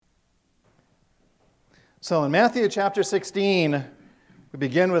So in Matthew chapter 16, we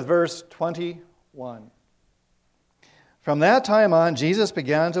begin with verse 21. From that time on, Jesus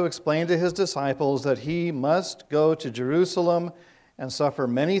began to explain to his disciples that he must go to Jerusalem and suffer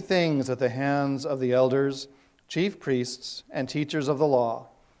many things at the hands of the elders, chief priests, and teachers of the law,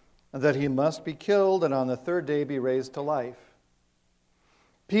 and that he must be killed and on the third day be raised to life.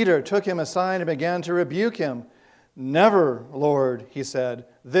 Peter took him aside and began to rebuke him. "Never, Lord," he said,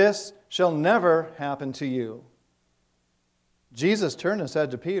 "this shall never happen to you." Jesus turned and said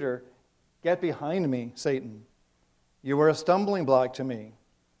to Peter, "Get behind me, Satan. You are a stumbling block to me.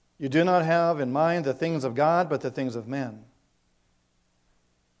 You do not have in mind the things of God, but the things of men."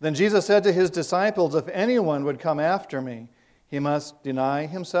 Then Jesus said to his disciples, "If anyone would come after me, he must deny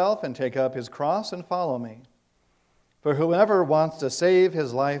himself and take up his cross and follow me. For whoever wants to save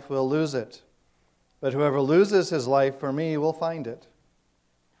his life will lose it, but whoever loses his life for me will find it.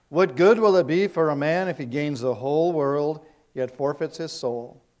 What good will it be for a man if he gains the whole world, yet forfeits his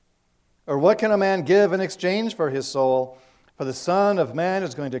soul? Or what can a man give in exchange for his soul? For the Son of Man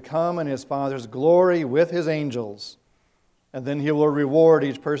is going to come in his Father's glory with his angels, and then he will reward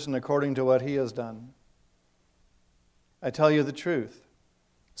each person according to what he has done. I tell you the truth.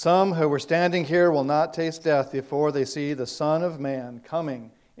 Some who were standing here will not taste death before they see the Son of Man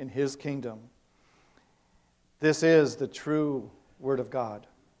coming in his kingdom." This is the true Word of God.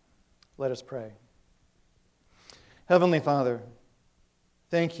 Let us pray. Heavenly Father,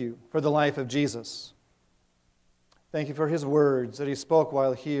 thank you for the life of Jesus. Thank you for his words that he spoke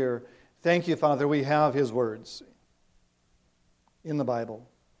while here. Thank you, Father, we have his words in the Bible.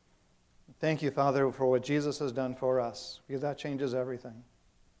 Thank you, Father, for what Jesus has done for us, because that changes everything.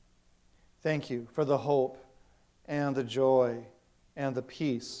 Thank you for the hope and the joy and the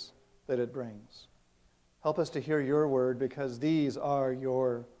peace that it brings. Help us to hear your word, because these are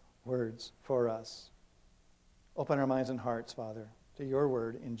your words for us. Open our minds and hearts, Father, to your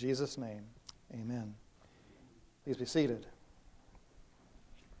word. In Jesus' name, amen. Please be seated.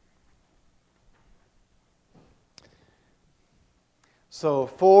 So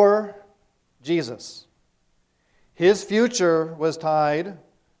for Jesus, his future was tied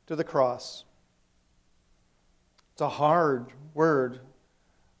to the cross. It's a hard word,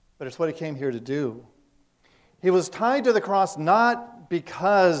 but it's what he came here to do. He was tied to the cross not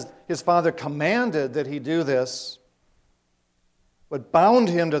because his Father commanded that he do this. What bound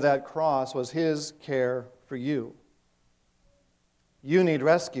him to that cross was his care for you. You need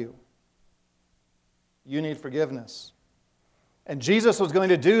rescue. You need forgiveness. And Jesus was going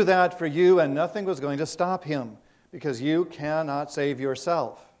to do that for you, and nothing was going to stop him, because you cannot save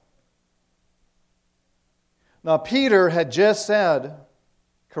yourself. Now, Peter had just said,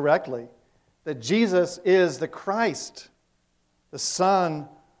 correctly, that Jesus is the Christ, the Son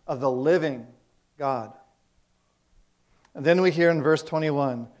of the living God. And then we hear in verse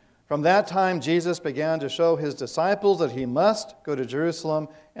 21, "From that time Jesus began to show his disciples that he must go to Jerusalem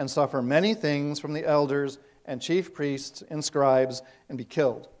and suffer many things from the elders and chief priests and scribes and be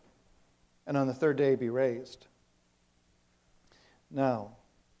killed, and on the third day be raised." Now,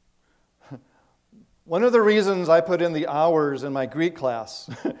 one of the reasons I put in the hours in my Greek class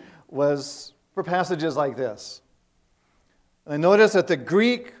was for passages like this. And I noticed that the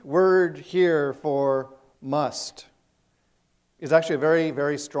Greek word here for must is actually a very,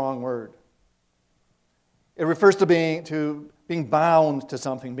 very strong word. It refers to being bound to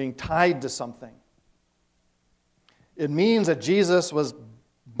something, being tied to something. It means that Jesus was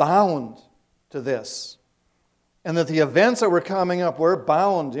bound to this, and that the events that were coming up were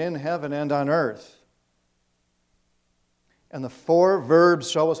bound in heaven and on earth. And the four verbs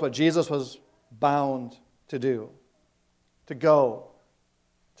show us what Jesus was bound to do: to go,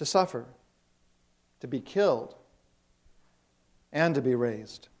 to suffer, to be killed, and to be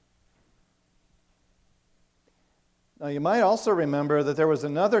raised. Now, you might also remember that there was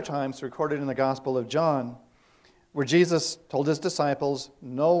another time recorded in the Gospel of John where Jesus told his disciples,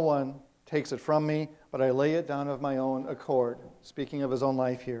 "No one takes it from me, but I lay it down of my own accord," speaking of his own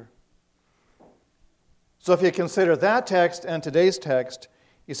life here. So if you consider that text and today's text,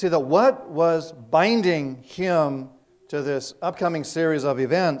 you see that what was binding him to this upcoming series of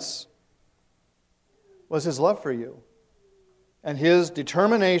events was his love for you and his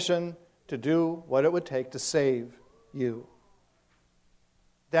determination to do what it would take to save you.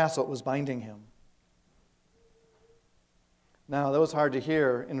 That's what was binding him. Now, that was hard to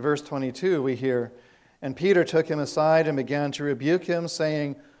hear. In verse 22, we hear, "And Peter took him aside and began to rebuke him,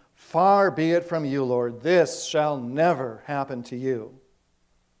 saying, 'Far be it from you, Lord, this shall never happen to you.'"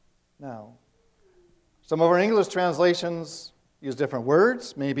 Now, some of our English translations use different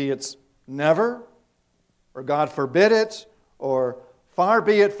words. Maybe it's never, or God forbid it, or far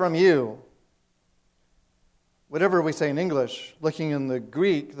be it from you. Whatever we say in English, looking in the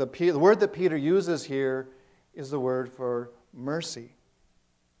Greek, the word that Peter uses here is the word for mercy.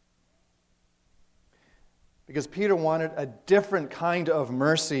 Because Peter wanted a different kind of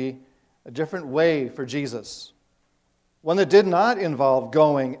mercy, a different way for Jesus. One that did not involve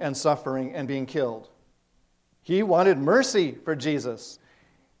going and suffering and being killed. He wanted mercy for Jesus.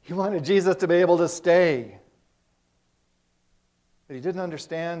 He wanted Jesus to be able to stay. But he didn't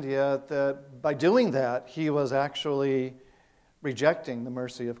understand yet that by doing that, he was actually rejecting the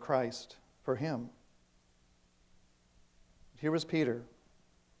mercy of Christ for him. Here was Peter,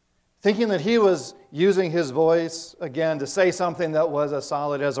 thinking that he was using his voice again to say something that was as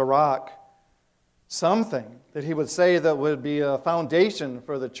solid as a rock, something that he would say that would be a foundation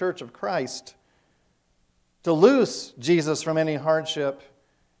for the church of Christ, to loose Jesus from any hardship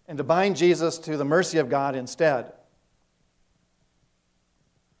and to bind Jesus to the mercy of God instead.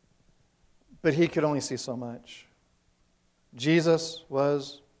 But he could only see so much. Jesus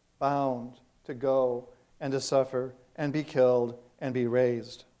was bound to go and to suffer and be killed and be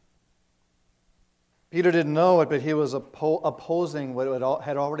raised. Peter didn't know it, but he was opposing what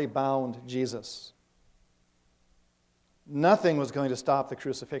had already bound Jesus. Nothing was going to stop the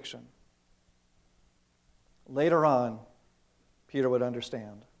crucifixion. Later on, Peter would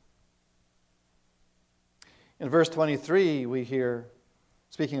understand. In verse 23, we hear,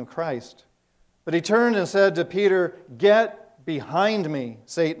 speaking of Christ, but he turned and said to Peter, "Get behind me,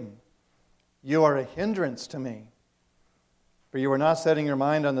 Satan. You are a hindrance to me. For you are not setting your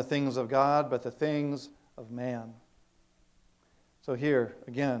mind on the things of God, but the things of man." So here,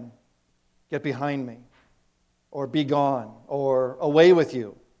 again, get behind me, or be gone, or away with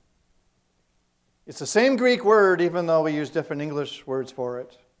you. It's the same Greek word, even though we use different English words for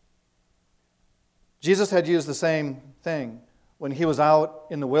it. Jesus had used the same thing when he was out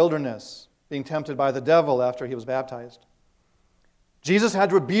in the wilderness, being tempted by the devil after he was baptized. Jesus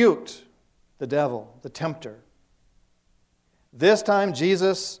had rebuked the devil, the tempter. This time,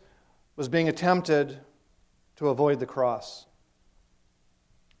 Jesus was being attempted to avoid the cross.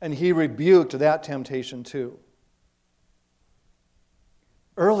 And he rebuked that temptation too.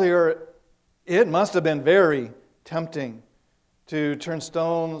 Earlier, it must have been very tempting to turn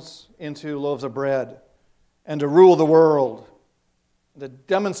stones into loaves of bread and to rule the world, to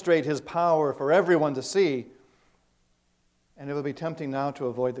demonstrate his power for everyone to see. And it would be tempting now to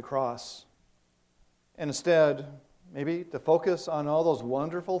avoid the cross. And instead, maybe to focus on all those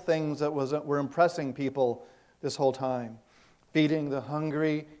wonderful things that were impressing people this whole time. Feeding the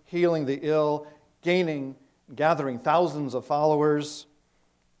hungry, healing the ill, gathering thousands of followers.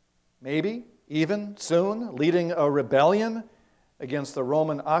 Maybe, even soon, leading a rebellion against the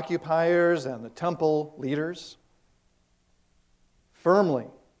Roman occupiers and the temple leaders. Firmly,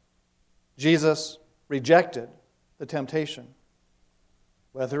 Jesus rejected the temptation,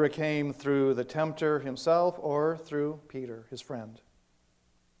 whether it came through the tempter himself or through Peter, his friend.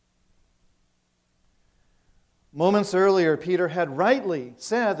 Moments earlier, Peter had rightly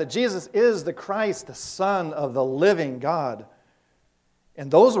said that Jesus is the Christ, the Son of the living God. And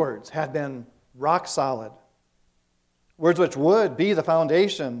those words had been rock solid. Words which would be the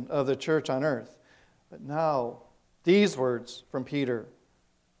foundation of the church on earth. But now, these words from Peter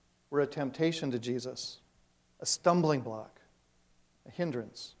were a temptation to Jesus, a stumbling block, a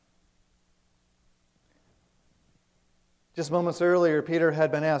hindrance. Just moments earlier, Peter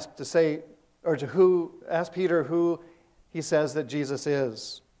had been asked ask Peter who he says that Jesus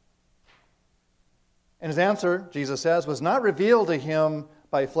is. And his answer, Jesus says, was not revealed to him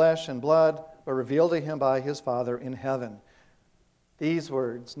by flesh and blood, but revealed to him by his Father in heaven. These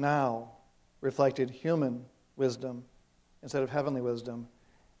words now reflected human wisdom instead of heavenly wisdom.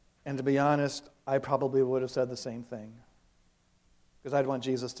 And to be honest, I probably would have said the same thing. Because I'd want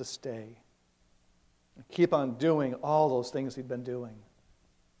Jesus to stay. And keep on doing all those things he'd been doing.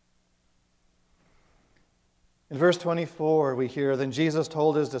 In verse 24, we hear, "Then Jesus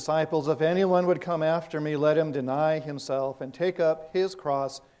told his disciples, 'If anyone would come after me, let him deny himself and take up his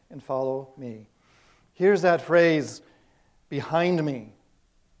cross and follow me.'" Here's that phrase, "behind me,"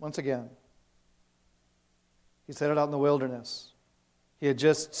 once again. He said it out in the wilderness. He had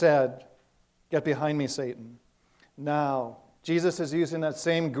just said, "Get behind me, Satan." Now, Jesus is using that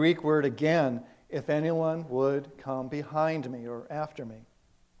same Greek word again, "if anyone would come behind me," or after me.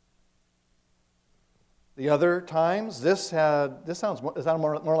 The other times, this sounds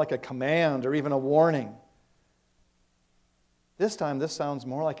more like a command or even a warning. This time, this sounds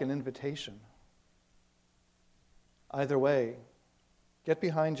more like an invitation. Either way, get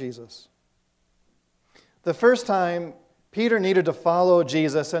behind Jesus. The first time, Peter needed to follow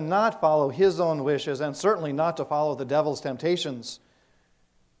Jesus and not follow his own wishes, and certainly not to follow the devil's temptations.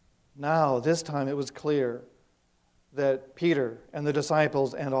 Now, this time it was clear that Peter and the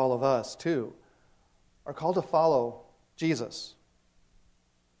disciples and all of us, too, are called to follow Jesus,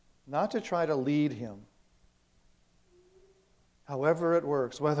 not to try to lead him. However it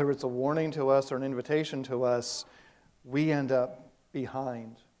works, whether it's a warning to us or an invitation to us, we end up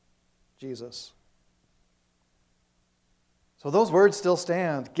behind Jesus. So those words still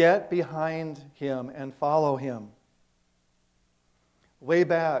stand. Get behind him and follow him. Way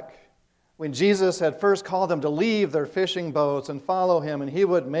back, when Jesus had first called them to leave their fishing boats and follow him, and he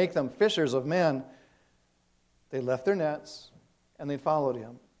would make them fishers of men, they left their nets and they followed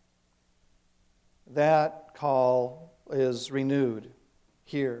him. That call is renewed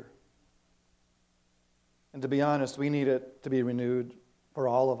here. And to be honest, we need it to be renewed for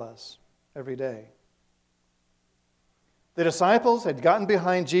all of us every day. The disciples had gotten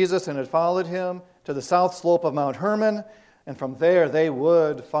behind Jesus and had followed him to the south slope of Mount Hermon, and from there they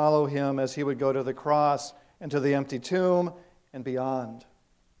would follow him as he would go to the cross and to the empty tomb and beyond.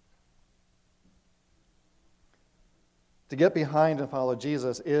 To get behind and follow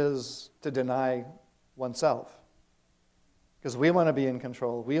Jesus is to deny oneself, because we want to be in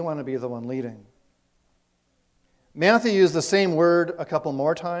control. We want to be the one leading. Matthew used the same word a couple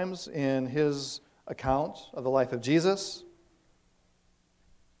more times in his account of the life of Jesus.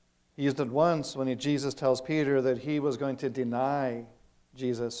 He used it once when Jesus tells Peter that he was going to deny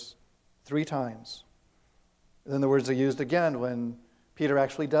Jesus 3 times. And then the words are used again when Peter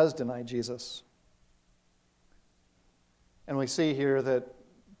actually does deny Jesus. And we see here that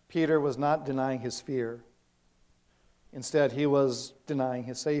Peter was not denying his fear. Instead, he was denying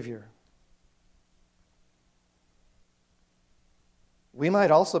his Savior. We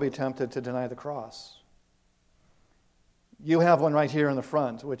might also be tempted to deny the cross. You have one right here in the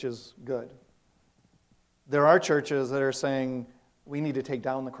front, which is good. There are churches that are saying we need to take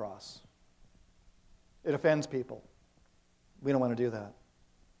down the cross. It offends people. We don't want to do that.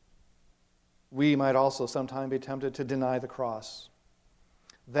 We might also sometime be tempted to deny the cross.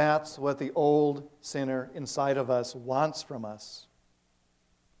 That's what the old sinner inside of us wants from us.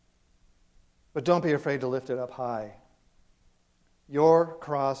 But don't be afraid to lift it up high. Your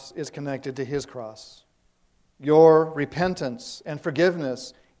cross is connected to his cross. Your repentance and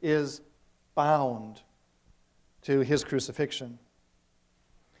forgiveness is bound to his crucifixion.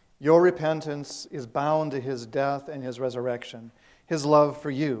 Your repentance is bound to his death and his resurrection. His love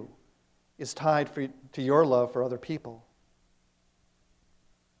for you is tied to your love for other people.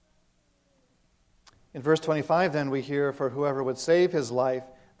 In verse 25, then, we hear, for whoever would save his life,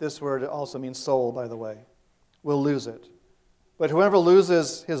 this word also means soul, by the way, will lose it. But whoever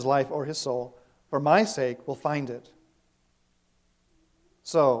loses his life or his soul, for my sake, will find it.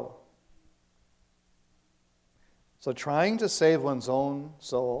 So trying to save one's own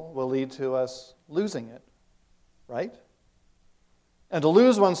soul will lead to us losing it, right? And to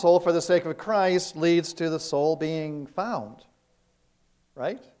lose one's soul for the sake of Christ leads to the soul being found,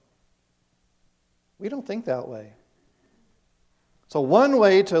 right? We don't think that way. So one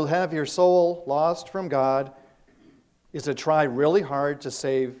way to have your soul lost from God is to try really hard to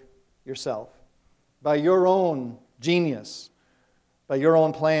save yourself by your own genius, by your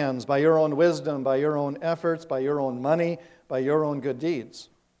own plans, by your own wisdom, by your own efforts, by your own money, by your own good deeds.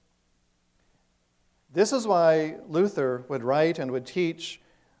 This is why Luther would write and would teach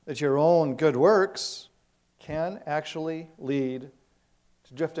that your own good works can actually lead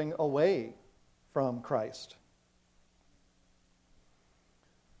to drifting away from Christ.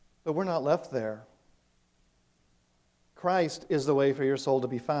 But we're not left there. Christ is the way for your soul to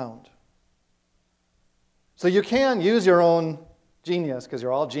be found. So you can use your own genius, because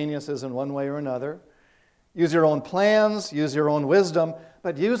you're all geniuses in one way or another. Use your own plans, use your own wisdom,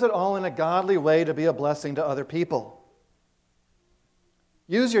 but use it all in a godly way to be a blessing to other people.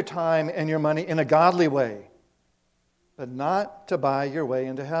 Use your time and your money in a godly way, but not to buy your way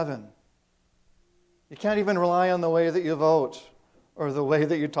into heaven. You can't even rely on the way that you vote or the way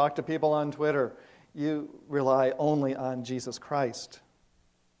that you talk to people on Twitter. You rely only on Jesus Christ.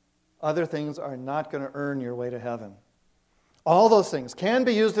 Other things are not going to earn your way to heaven. All those things can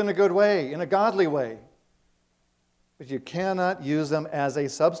be used in a good way, in a godly way, but you cannot use them as a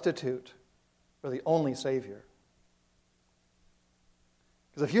substitute for the only Savior.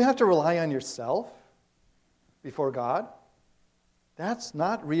 Because if you have to rely on yourself before God, that's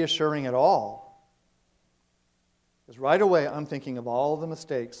not reassuring at all. Because right away I'm thinking of all the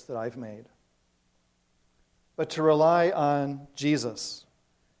mistakes that I've made. But to rely on Jesus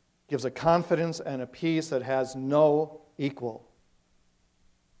gives a confidence and a peace that has no equal.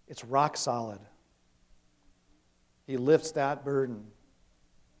 It's rock solid. He lifts that burden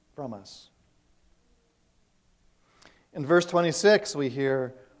from us. In verse 26, we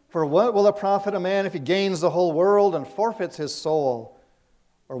hear, "For what will it profit a man if he gains the whole world and forfeits his soul?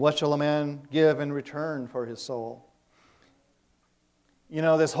 Or what shall a man give in return for his soul?" You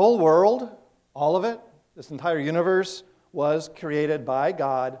know, this whole world, all of it, this entire universe, was created by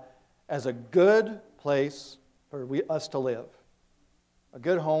God as a good place for us to live, a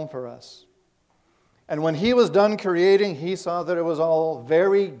good home for us. And when He was done creating, He saw that it was all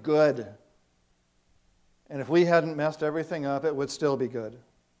very good. And if we hadn't messed everything up, it would still be good.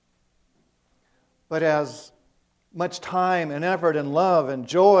 But as much time and effort and love and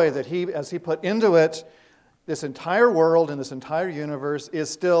joy that as He put into it, this entire world and this entire universe is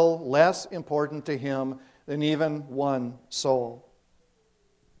still less important to Him than even one soul.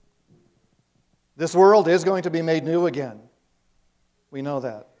 This world is going to be made new again. We know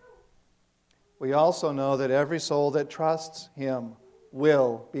that. We also know that every soul that trusts Him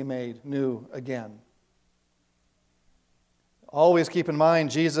will be made new again. Always keep in mind,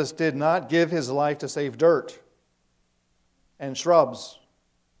 Jesus did not give His life to save dirt and shrubs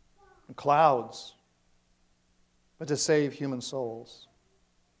and clouds, but to save human souls.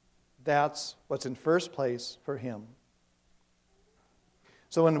 That's what's in first place for Him.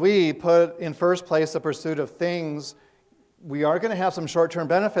 So when we put in first place the pursuit of things, we are going to have some short-term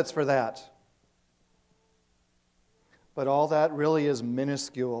benefits for that. But all that really is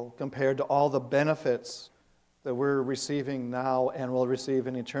minuscule compared to all the benefits that we're receiving now and will receive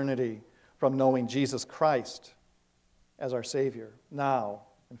in eternity from knowing Jesus Christ as our Savior, now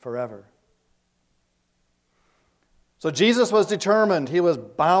and forever. So Jesus was determined. He was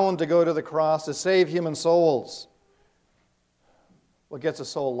bound to go to the cross to save human souls. What gets a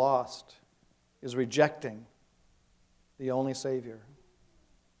soul lost is rejecting the only Savior.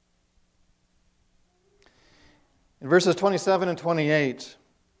 In verses 27 and 28,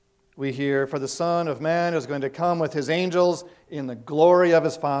 we hear, "For the Son of Man is going to come with His angels in the glory of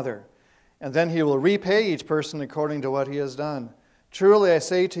His Father, and then He will repay each person according to what he has done. Truly I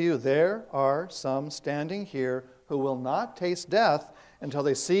say to you, there are some standing here who will not taste death until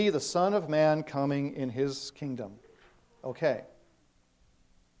they see the Son of Man coming in His kingdom." Okay.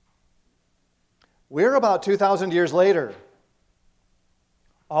 We're about 2,000 years later.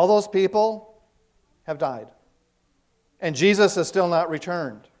 All those people have died. And Jesus has still not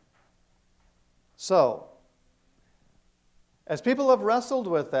returned. So, as people have wrestled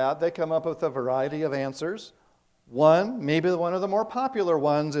with that, they come up with a variety of answers. One, maybe one of the more popular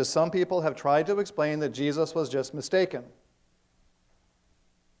ones, is some people have tried to explain that Jesus was just mistaken.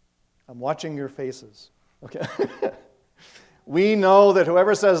 I'm watching your faces. Okay. We know that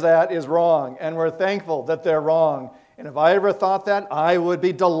whoever says that is wrong, and we're thankful that they're wrong. And if I ever thought that, I would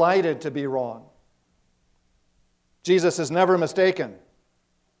be delighted to be wrong. Jesus is never mistaken.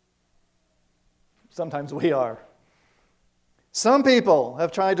 Sometimes we are. Some people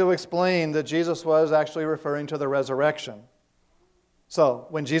have tried to explain that Jesus was actually referring to the resurrection. So,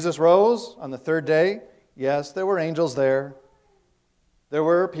 when Jesus rose on the third day, yes, there were angels there. There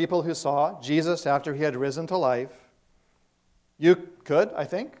were people who saw Jesus after He had risen to life. You could, I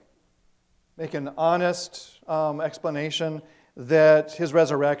think, make an honest explanation that His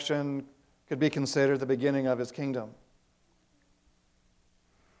resurrection could be considered the beginning of His kingdom.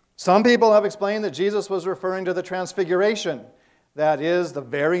 Some people have explained that Jesus was referring to the transfiguration. That is the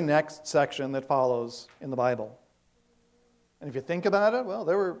very next section that follows in the Bible. And if you think about it, well,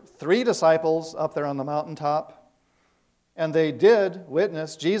 there were 3 disciples up there on the mountaintop, and they did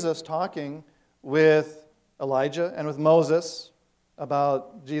witness Jesus talking with Elijah and with Moses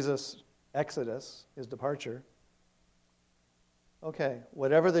about Jesus' exodus, His departure. Okay,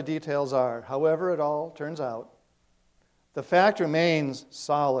 whatever the details are, however it all turns out, the fact remains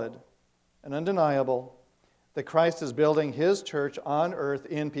solid and undeniable that Christ is building His church on earth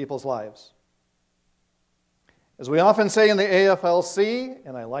in people's lives. As we often say in the AFLC,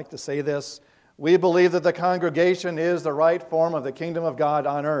 and I like to say this, we believe that the congregation is the right form of the kingdom of God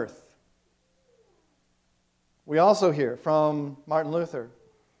on earth. We also hear from Martin Luther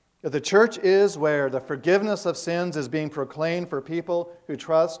that the church is where the forgiveness of sins is being proclaimed for people who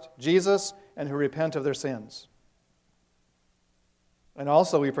trust Jesus and who repent of their sins. And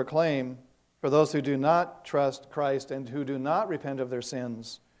also we proclaim for those who do not trust Christ and who do not repent of their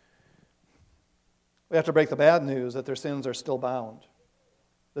sins, we have to break the bad news that their sins are still bound,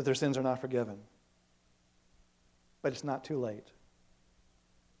 that their sins are not forgiven. But it's not too late.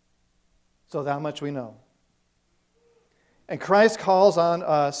 So that much we know. And Christ calls on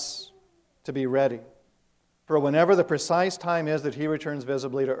us to be ready for whenever the precise time is that he returns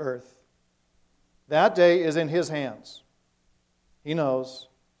visibly to earth. That day is in his hands. He knows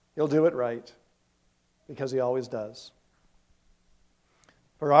he'll do it right because he always does.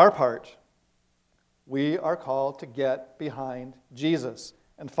 For our part, we are called to get behind Jesus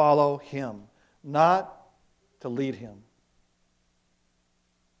and follow him, not to lead him.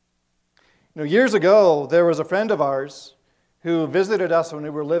 Years ago, there was a friend of ours who visited us when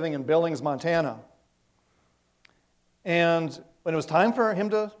we were living in Billings, Montana. And when it was time for him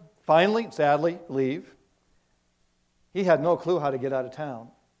to finally, sadly, leave, he had no clue how to get out of town.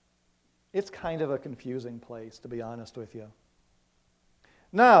 It's kind of a confusing place, to be honest with you.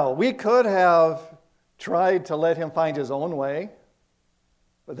 Now, we could have tried to let him find his own way,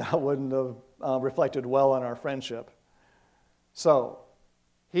 but that wouldn't have reflected well on our friendship. So,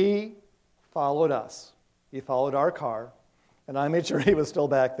 he followed us. He followed our car, and I made sure he was still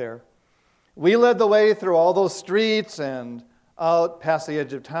back there. We led the way through all those streets and out past the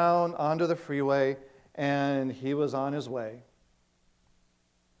edge of town, onto the freeway, and he was on his way.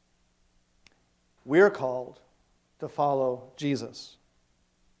 We're called to follow Jesus,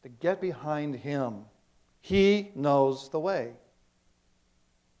 to get behind him. He knows the way.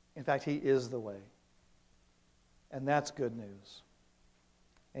 In fact, he is the way. And that's good news.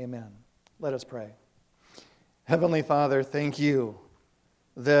 Amen. Let us pray. Heavenly Father, thank you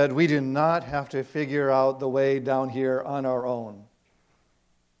that we do not have to figure out the way down here on our own.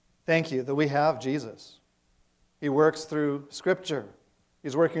 Thank you that we have Jesus. He works through Scripture.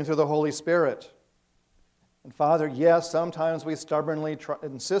 He's working through the Holy Spirit. And Father, yes, sometimes we stubbornly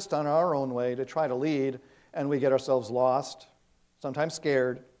insist on our own way to try to lead, and we get ourselves lost, sometimes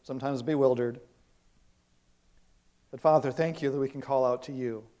scared, sometimes bewildered. But Father, thank you that we can call out to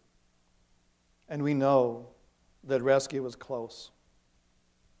you. And we know that rescue is close.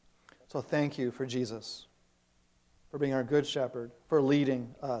 So thank you for Jesus, for being our good shepherd, for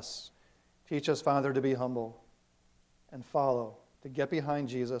leading us. Teach us, Father, to be humble and follow, to get behind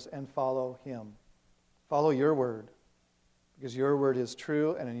Jesus and follow him. Follow your word, because your word is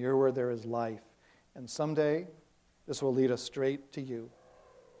true, and in your word there is life. And someday, this will lead us straight to you.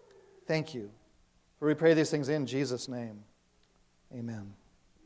 Thank you. For we pray these things in Jesus' name. Amen.